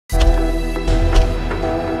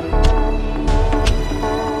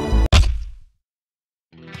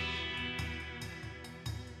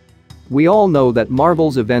We all know that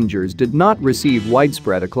Marvel's Avengers did not receive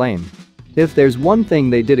widespread acclaim. If there's one thing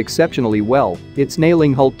they did exceptionally well, it's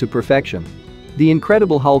nailing Hulk to perfection. The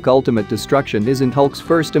Incredible Hulk Ultimate Destruction isn't Hulk's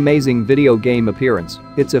first amazing video game appearance,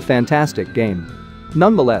 it's a fantastic game.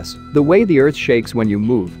 Nonetheless, the way the Earth shakes when you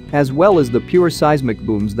move, as well as the pure seismic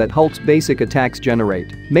booms that Hulk's basic attacks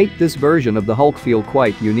generate, make this version of the Hulk feel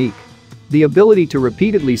quite unique. The ability to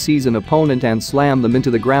repeatedly seize an opponent and slam them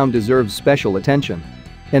into the ground deserves special attention.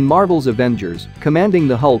 In Marvel's Avengers, commanding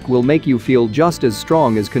the Hulk will make you feel just as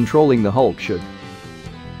strong as controlling the Hulk should.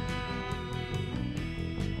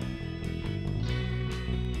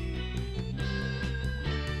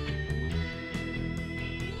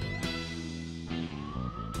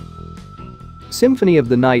 Symphony of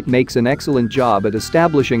the Night makes an excellent job at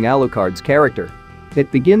establishing Alucard's character. It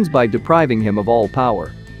begins by depriving him of all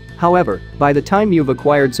power. However, by the time you've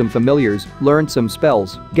acquired some familiars, learned some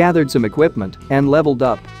spells, gathered some equipment, and leveled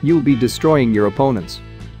up, you'll be destroying your opponents.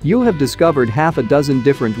 You'll have discovered half a dozen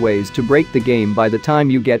different ways to break the game by the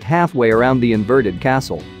time you get halfway around the inverted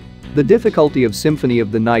castle. The difficulty of Symphony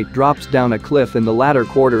of the Night drops down a cliff in the latter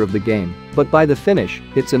quarter of the game, but by the finish,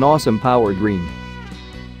 it's an awesome power dream.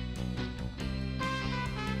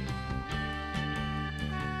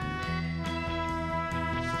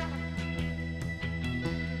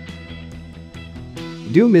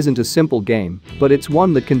 Doom isn't a simple game, but it's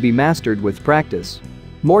one that can be mastered with practice.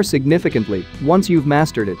 More significantly, once you've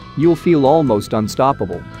mastered it, you'll feel almost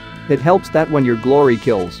unstoppable. It helps that when your glory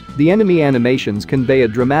kills, the enemy animations convey a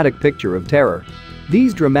dramatic picture of terror.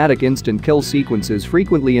 These dramatic instant kill sequences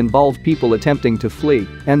frequently involve people attempting to flee,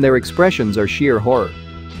 and their expressions are sheer horror.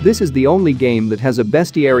 This is the only game that has a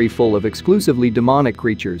bestiary full of exclusively demonic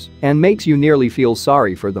creatures and makes you nearly feel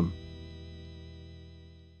sorry for them.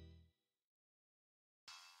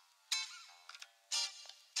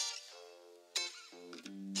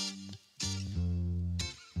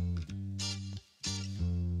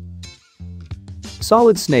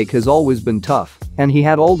 Solid Snake has always been tough, and he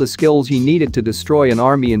had all the skills he needed to destroy an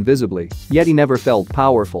army invisibly, yet he never felt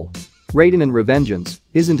powerful. Raiden in Revengeance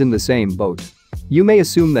isn't in the same boat. You may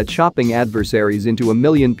assume that chopping adversaries into a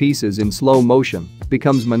million pieces in slow motion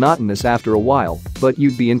becomes monotonous after a while, but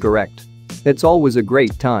you'd be incorrect. It's always a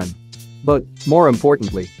great time. But, more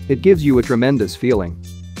importantly, it gives you a tremendous feeling.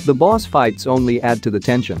 The boss fights only add to the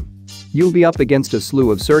tension. You'll be up against a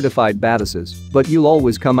slew of certified badasses, but you'll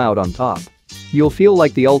always come out on top. You'll feel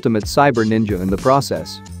like the ultimate cyber ninja in the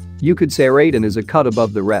process. You could say Raiden is a cut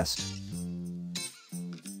above the rest.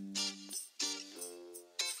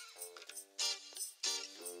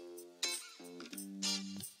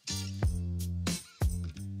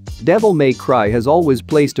 Devil May Cry has always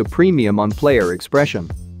placed a premium on player expression.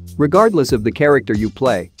 Regardless of the character you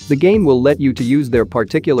play, the game will let you to use their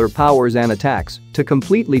particular powers and attacks to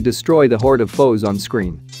completely destroy the horde of foes on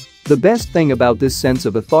screen. The best thing about this sense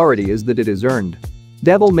of authority is that it is earned.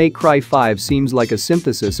 Devil May Cry 5 seems like a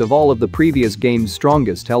synthesis of all of the previous game's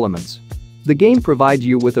strongest elements. The game provides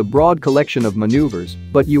you with a broad collection of maneuvers,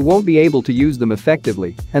 but you won't be able to use them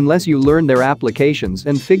effectively unless you learn their applications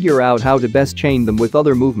and figure out how to best chain them with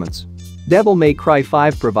other movements. Devil May Cry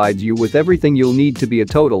 5 provides you with everything you'll need to be a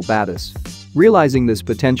total badass. Realizing this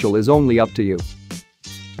potential is only up to you.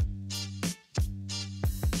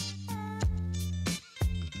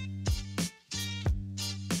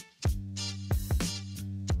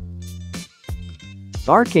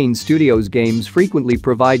 Arcane Studios games frequently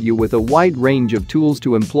provide you with a wide range of tools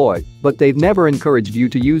to employ, but they've never encouraged you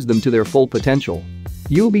to use them to their full potential.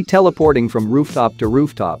 You'll be teleporting from rooftop to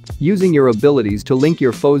rooftop, using your abilities to link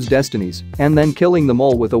your foes' destinies, and then killing them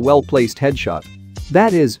all with a well-placed headshot.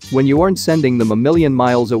 That is, when you aren't sending them a million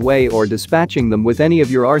miles away or dispatching them with any of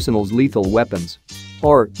your arsenal's lethal weapons.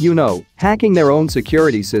 Or, hacking their own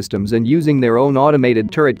security systems and using their own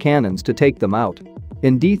automated turret cannons to take them out.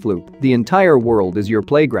 In Deathloop, the entire world is your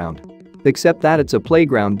playground. Except that it's a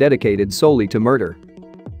playground dedicated solely to murder.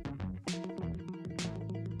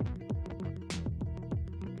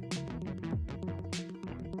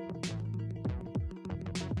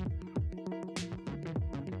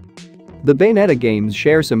 The Bayonetta games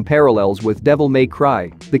share some parallels with Devil May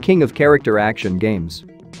Cry, the king of character action games.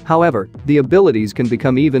 However, the abilities can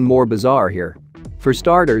become even more bizarre here. For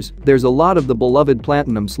starters, there's a lot of the beloved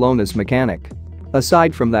platinum slowness mechanic.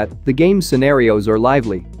 Aside from that, the game's scenarios are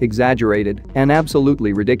lively, exaggerated, and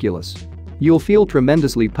absolutely ridiculous. You'll feel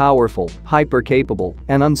tremendously powerful, hyper-capable,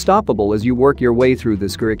 and unstoppable as you work your way through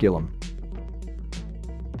this curriculum.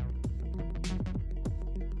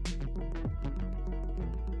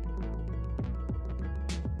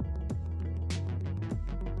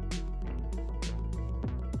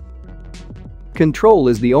 Control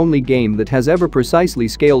is the only game that has ever precisely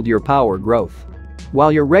scaled your power growth.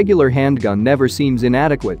 While your regular handgun never seems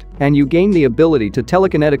inadequate, and you gain the ability to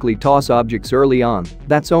telekinetically toss objects early on,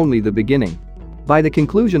 that's only the beginning. By the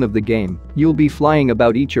conclusion of the game, you'll be flying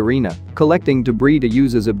about each arena, collecting debris to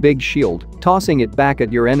use as a big shield, tossing it back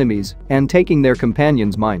at your enemies, and taking their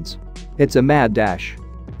companions' mines. It's a mad dash.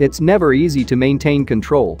 It's never easy to maintain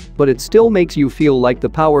control, but it still makes you feel like the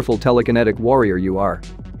powerful telekinetic warrior you are.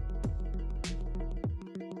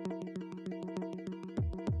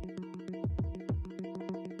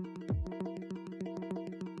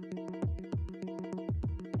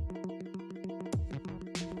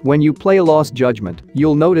 When you play Lost Judgment,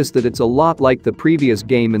 you'll notice that it's a lot like the previous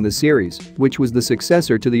game in the series, which was the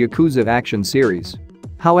successor to the Yakuza action series.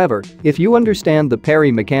 However, if you understand the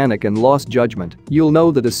parry mechanic in Lost Judgment, you'll know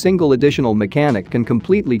that a single additional mechanic can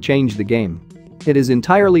completely change the game. It is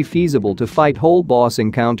entirely feasible to fight whole boss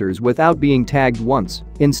encounters without being tagged once,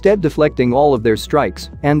 instead deflecting all of their strikes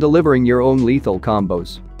and delivering your own lethal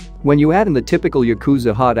combos. When you add in the typical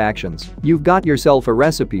Yakuza hot actions, you've got yourself a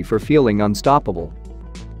recipe for feeling unstoppable.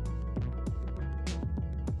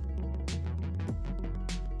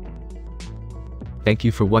 Thank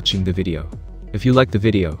you for watching the video. If you liked the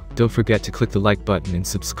video, don't forget to click the like button and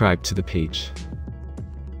subscribe to the page.